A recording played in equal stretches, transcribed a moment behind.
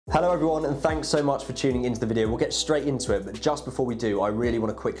Hello everyone, and thanks so much for tuning into the video. We'll get straight into it, but just before we do, I really want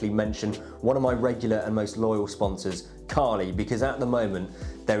to quickly mention one of my regular and most loyal sponsors, Carly, because at the moment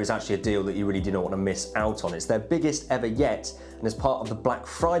there is actually a deal that you really do not want to miss out on. It's their biggest ever yet, and as part of the Black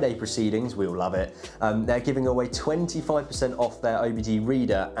Friday proceedings, we all love it, they're giving away 25% off their OBD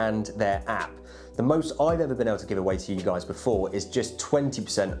reader and their app. The most I've ever been able to give away to you guys before is just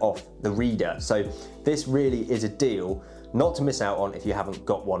 20% off the reader. So this really is a deal not to miss out on if you haven't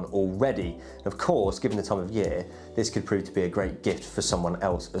got one already. And of course, given the time of year, this could prove to be a great gift for someone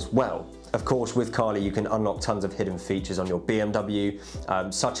else as well. Of course, with Carly, you can unlock tons of hidden features on your BMW,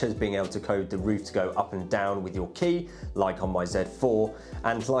 such as being able to code the roof to go up and down with your key, like on my Z4,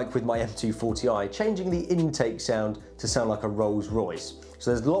 and like with my M240i, changing the intake sound to sound like a Rolls Royce.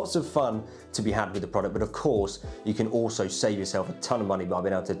 So there's lots of fun to be had with the product, but of course, you can also save yourself a ton of money by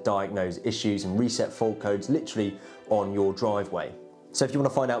being able to diagnose issues and reset fault codes literally on your driveway. So if you want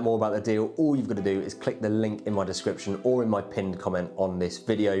to find out more about the deal, all you've got to do is click the link in my description or in my pinned comment on this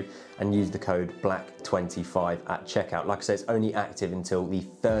video and use the code BLACK25 at checkout. Like I said, it's only active until the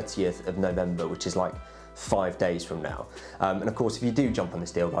 30th of November, which is like 5 days from now. And of course, if you do jump on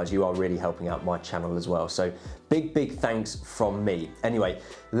this deal, guys, you are really helping out my channel as well. So big thanks from me. Anyway,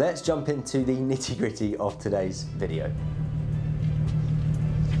 let's jump into the nitty-gritty of today's video.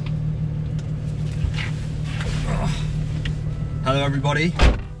 Hello everybody,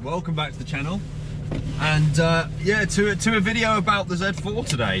 welcome back to the channel, and yeah, to a video about the Z4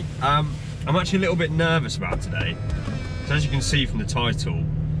 today. I'm actually a little bit nervous about today, because as you can see from the title,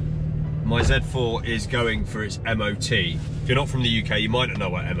 my Z4 is going for its MOT. If you're not from the UK, you might not know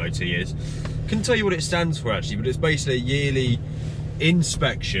what MOT is. I can tell you what it stands for actually, but it's basically a yearly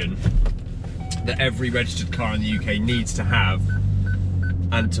inspection that every registered car in the UK needs to have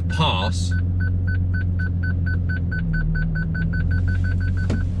and to pass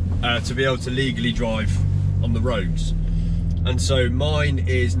to be able to legally drive on the roads. And so mine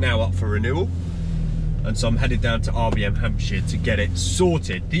is now up for renewal, and so I'm headed down to RBM Hampshire to get it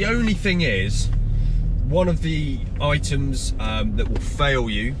sorted. The only thing is, one of the items that will fail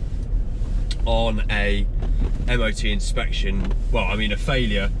you on a MOT inspection, well, I mean a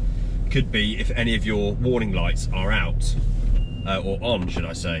failure could be if any of your warning lights are out, or on should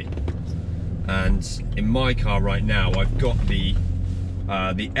I say. And in my car right now I've got the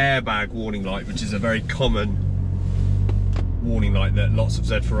airbag warning light, which is a very common warning light that lots of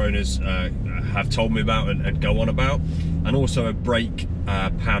Z4 owners have told me about and go on about, and also a brake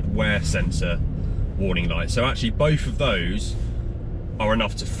pad wear sensor warning light. So actually both of those are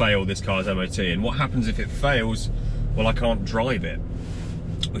enough to fail this car's MOT, and what happens if it fails? Well, I can't drive it,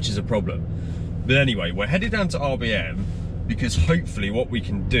 which is a problem. But anyway, we're headed down to RBM because hopefully what we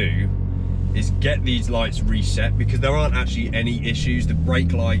can do is get these lights reset, because there aren't actually any issues. The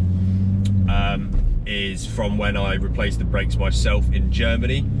brake light is from when I replaced the brakes myself in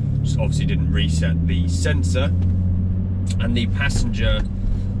Germany. Just obviously didn't reset the sensor. And the passenger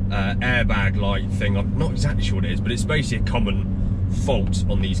airbag light thing, I'm not exactly sure what it is, but it's basically a common fault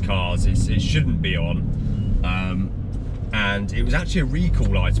on these cars. It shouldn't be on. And it was actually a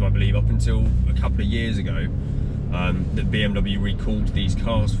recall item, I believe, up until a couple of years ago. That BMW recalled these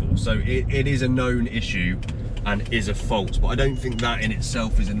cars for. So it is a known issue and is a fault, but I don't think that in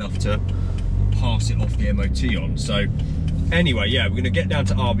itself is enough to pass it off the MOT on. So anyway, yeah, we're going to get down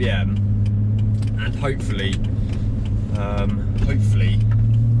to RBM and hopefully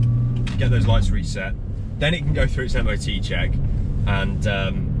get those lights reset. Then it can go through its MOT check, and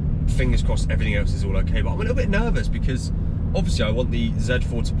fingers crossed everything else is all okay. But I'm a little bit nervous because obviously I want the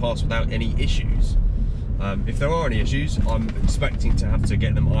Z4 to pass without any issues. If there are any issues, I'm expecting to have to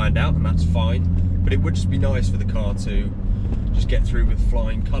get them ironed out, and that's fine. But it would just be nice for the car to just get through with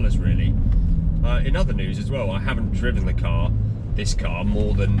flying colours, really. In other news as well, I haven't driven this car,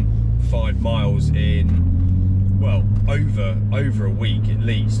 more than 5 miles in, well, over a week at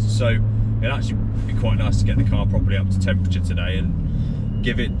least. So it'd actually be quite nice to get the car properly up to temperature today and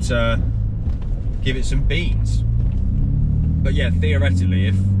give it some beans. But yeah, theoretically,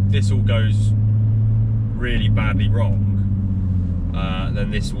 if this all goes really badly wrong,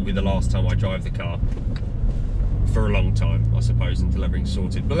 then this will be the last time I drive the car for a long time, I suppose, until everything's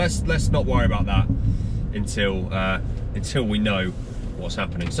sorted. But let's not worry about that until we know what's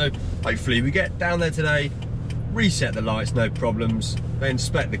happening. So hopefully we get down there today, reset the lights, no problems. They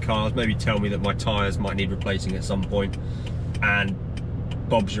inspect the cars, maybe tell me that my tyres might need replacing at some point, and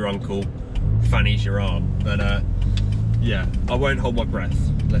Bob's your uncle, Fanny's your arm. But yeah, I won't hold my breath.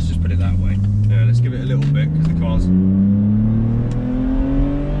 Let's just put it that way. Yeah, let's give it a little bit because the car's.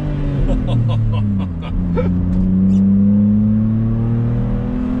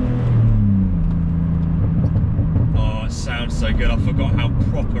 so good. I forgot how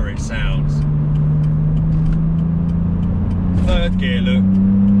proper it sounds. Third gear, look.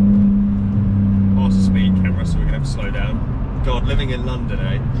 Master speed camera, so we're gonna have to slow down. God, living in London,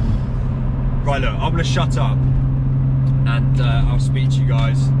 eh? Right, look, I'm gonna shut up and I'll speak to you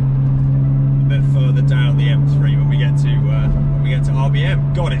guys a bit further down the M3 when we get to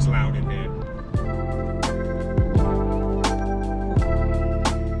RBM. God, it's loud in here.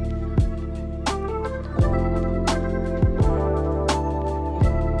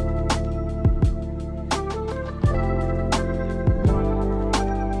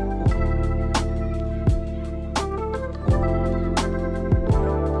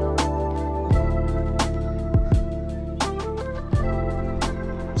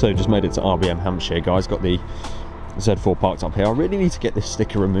 So just made it to RBM Hampshire, guys. Got the Z4 parked up here. I really need to get this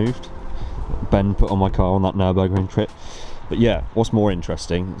sticker removed. Ben put on my car on that Nürburgring trip. But yeah, what's more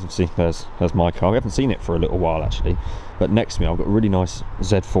interesting, as you see, there's my car. We haven't seen it for a little while actually. But next to me, I've got a really nice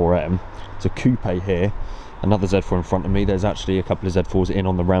Z4M. It's a coupe here. Another Z4 in front of me. There's actually a couple of Z4s in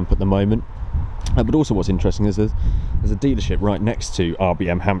on the ramp at the moment. But also what's interesting is there's a dealership right next to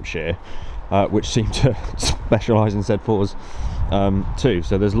RBM Hampshire, which seem to specialise in Z4s. Too,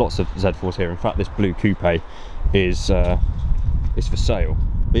 so there's lots of Z4s here. In fact, this blue coupe is for sale.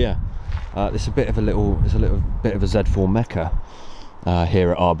 But yeah, it's a little bit of a Z4 mecca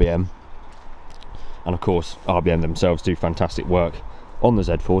here at RBM, and of course RBM themselves do fantastic work on the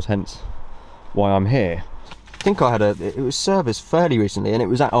Z4s, hence why I'm here. I think I had it was serviced fairly recently, and it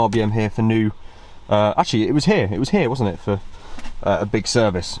was at RBM here for new. Actually, it was here, wasn't it, for a big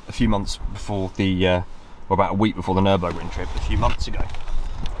service a few months before the. About a week before the Nürburgring trip a few months ago.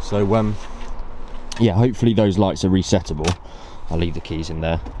 So yeah, hopefully those lights are resettable. I'll leave the keys in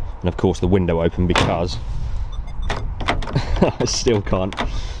there, and of course the window open because I still can't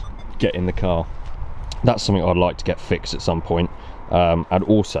get in the car. That's something I'd like to get fixed at some point. And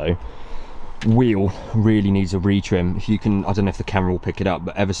also, wheel really needs a retrim. If you can, I don't know if the camera will pick it up,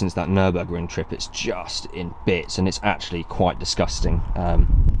 but ever since that Nürburgring trip, it's just in bits, and it's actually quite disgusting.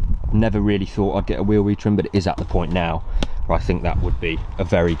 Never really thought I'd get a wheel retrim, but it is at the point now where I think that would be a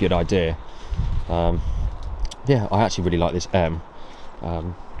very good idea. Yeah, I actually really like this M.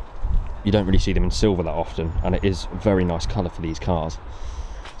 You don't really see them in silver that often, and it is a very nice colour for these cars.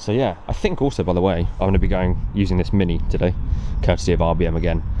 So yeah, I think also, by the way, I'm going to be using this Mini today, courtesy of RBM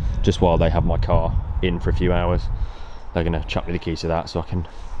again, just while they have my car in for a few hours. They're going to chuck me the keys to that so I can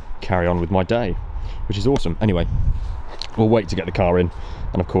carry on with my day, which is awesome. Anyway, we'll wait to get the car in,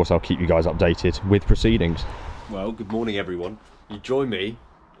 and of course I'll keep you guys updated with proceedings. Well, good morning everyone. You join me,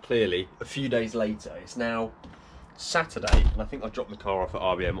 clearly, a few days later. It's now Saturday, and I think I dropped the car off at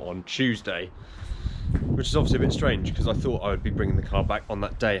RBM on Tuesday, which is obviously a bit strange because I thought I would be bringing the car back on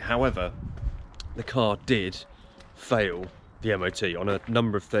that day. However, the car did fail the MOT on a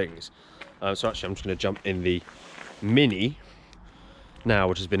number of things. So actually I'm just going to jump in the Mini now,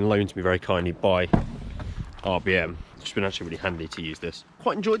 which has been loaned to me very kindly by RBM. It's been actually really handy to use this.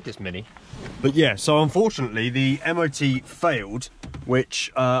 Quite enjoyed this Mini. But yeah, so unfortunately the MOT failed,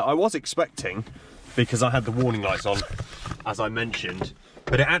 which I was expecting because I had the warning lights on, as I mentioned,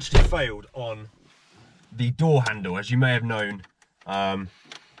 but it actually failed on the door handle, as you may have known.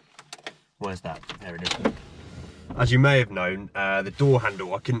 Where's that? There it is. As you may have known, the door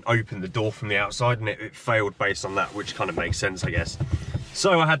handle, I couldn't open the door from the outside, and it failed based on that, which kind of makes sense, I guess.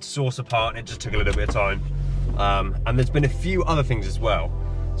 So I had to source a part, and it just took a little bit of time. And there's been a few other things as well.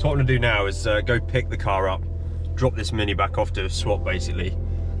 So what I'm going to do now is go pick the car up, drop this Mini back off to a swap basically,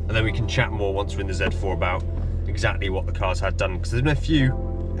 and then we can chat more once we're in the Z4 about exactly what the car's had done, because there's been a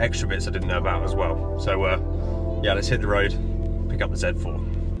few extra bits I didn't know about as well. So yeah, let's hit the road, pick up the Z4.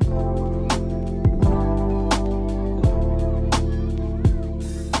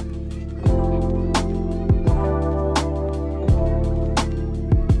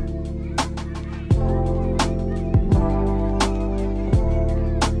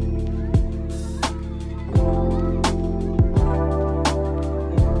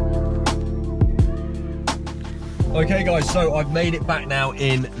 Okay guys, so I've made it back now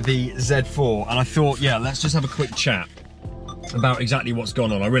in the Z4, and I thought, yeah, let's just have a quick chat about exactly what's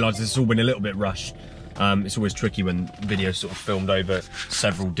gone on. I realise this has all been a little bit rushed. It's always tricky when videos sort of filmed over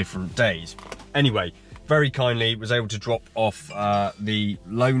several different days. Anyway, very kindly was able to drop off the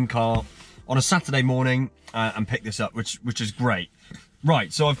loan car on a Saturday morning and pick this up, which is great.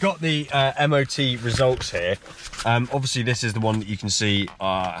 Right, so I've got the MOT results here. Obviously this is the one that you can see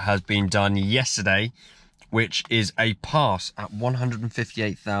has been done yesterday, which is a pass at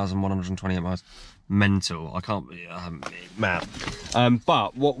 158,128 miles. Mental. I can't, mad.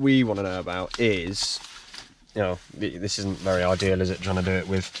 But what we want to know about is you know, this isn't very ideal, is it, trying to do it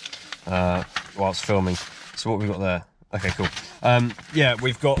with whilst filming. So what we've got there, okay, cool. Yeah,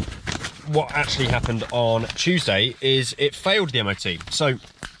 we've got what actually happened on Tuesday is it failed the MOT. So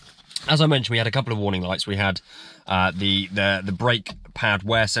as I mentioned, we had a couple of warning lights. We had the brake pad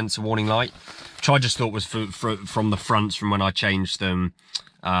wear sensor warning light, which I just thought was from the fronts from when I changed them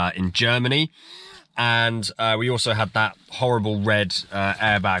in Germany. And we also had that horrible red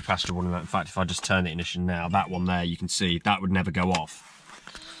airbag passenger warning light. In fact, if I just turn the ignition now, that one there, you can see that would never go off.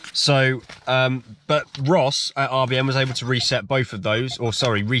 So, but Ross at RBM was able to reset both of those, or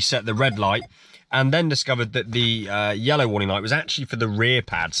sorry, reset the red light, and then discovered that the yellow warning light was actually for the rear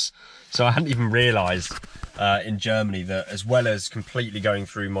pads. So I hadn't even realised in Germany that, as well as completely going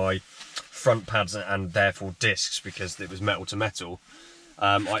through my front pads and therefore discs because it was metal to metal,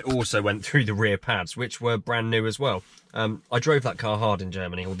 I also went through the rear pads, which were brand new as well. I drove that car hard in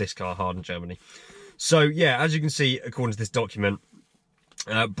Germany, or this car hard in Germany. So yeah, as you can see, according to this document,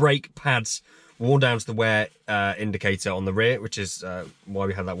 brake pads worn down to the wear indicator on the rear, which is why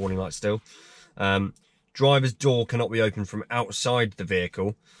we had that warning light still. Driver's door cannot be opened from outside the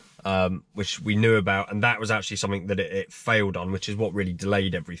vehicle, which we knew about, and that was actually something that it failed on, which is what really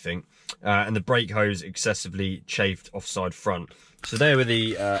delayed everything. And the brake hose excessively chafed offside front. So there were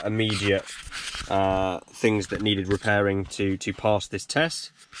the immediate things that needed repairing to pass this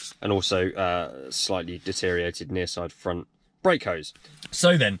test, and also slightly deteriorated near side front brake hose.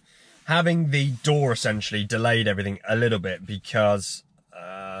 So then, having the door essentially delayed everything a little bit because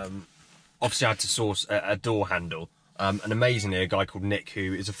obviously I had to source a door handle. And amazingly, a guy called Nick,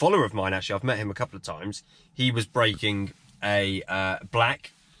 who is a follower of mine, actually, I've met him a couple of times. He was braking a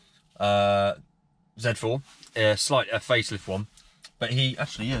black Z4, a facelift one. But he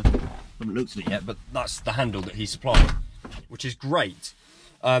actually, yeah, haven't looked at it yet, but that's the handle that he supplied, which is great.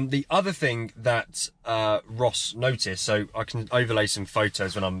 The other thing that Ross noticed, so I can overlay some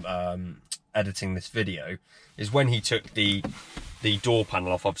photos when I'm editing this video, is when he took the door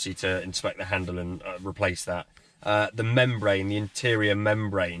panel off, obviously to inspect the handle and replace that. The membrane, the interior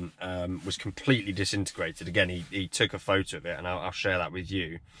membrane, was completely disintegrated. Again, he took a photo of it, and I'll share that with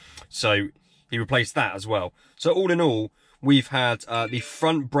you. So he replaced that as well. So all in all, we've had the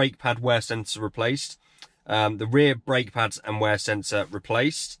front brake pad wear sensor replaced, the rear brake pads and wear sensor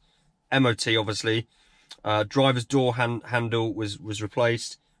replaced, MOT obviously, driver's door handle was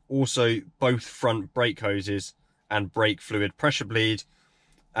replaced, also both front brake hoses and brake fluid pressure bleed,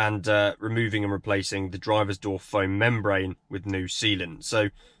 and removing and replacing the driver's door foam membrane with new sealant. So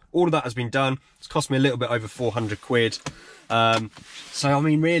all of that has been done. It's cost me a little bit over 400 quid. So I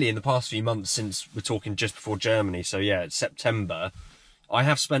mean, really, in the past few months, since we're talking just before Germany, so yeah, it's September, I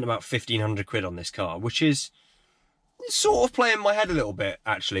have spent about 1,500 quid on this car, which is sort of playing my head a little bit,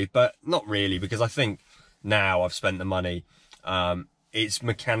 actually, but not really, because I think now I've spent the money. It's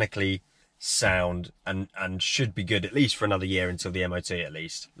mechanically sound and should be good at least for another year, until the MOT at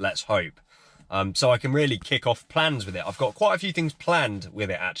least, let's hope. So I can really kick off plans with it. I've got quite a few things planned with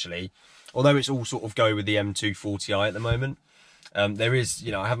it, actually, although it's all sort of go with the M240i at the moment. There is,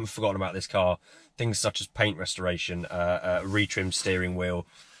 you know, I haven't forgotten about this car, things such as paint restoration, a retrimmed steering wheel,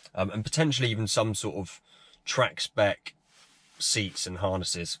 and potentially even some sort of track spec seats and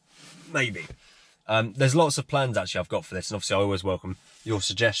harnesses, maybe. There's lots of plans actually I've got for this, and obviously I always welcome your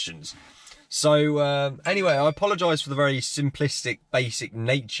suggestions. So anyway, I apologise for the very simplistic, basic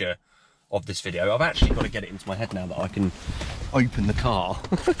nature of this video. I've actually got to get it into my head now that I can open the car.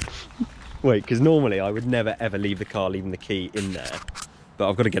 Wait, because normally I would never ever leave the car leaving the key in there, but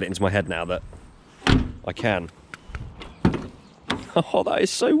I've got to get it into my head now that I can. Oh, that is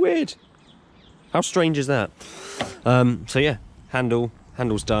so weird. How strange is that? So yeah,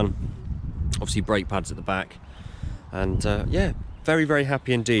 handle's done. Obviously brake pads at the back, and yeah, very, very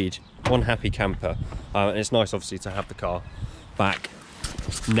happy indeed. One happy camper. And it's nice obviously to have the car back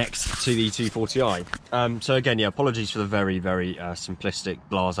next to the 240i. So again, yeah, apologies for the very, very simplistic,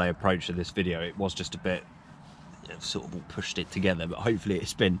 blasé approach to this video. It was just a bit, you know, sort of all pushed it together, but hopefully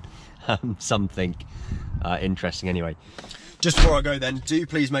it's been something interesting anyway. Just before I go then, do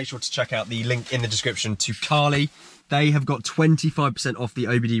please make sure to check out the link in the description to Carly. They have got 25% off the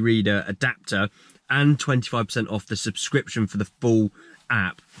OBD reader adapter and 25% off the subscription for the full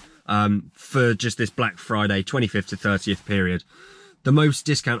app for just this Black Friday 25th to 30th period. The most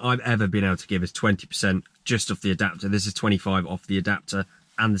discount I've ever been able to give is 20% just off the adapter. This is 25% off the adapter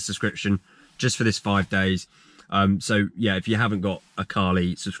and the subscription just for this 5 days. So yeah, if you haven't got a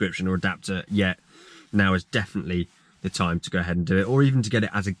Carly subscription or adapter yet, now is definitely the time to go ahead and do it, or even to get it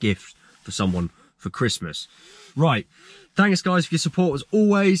as a gift for someone for Christmas. Right, thanks guys for your support as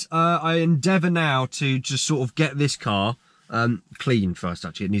always. I endeavour now to just sort of get this car clean first.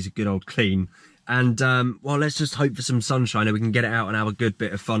 Actually, it needs a good old clean. And well, let's just hope for some sunshine and we can get it out and have a good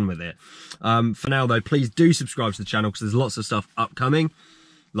bit of fun with it. For now though, please do subscribe to the channel because there's lots of stuff upcoming.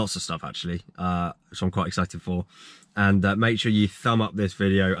 Lots of stuff actually, which I'm quite excited for. And make sure you thumb up this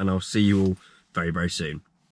video and I'll see you all very, very soon.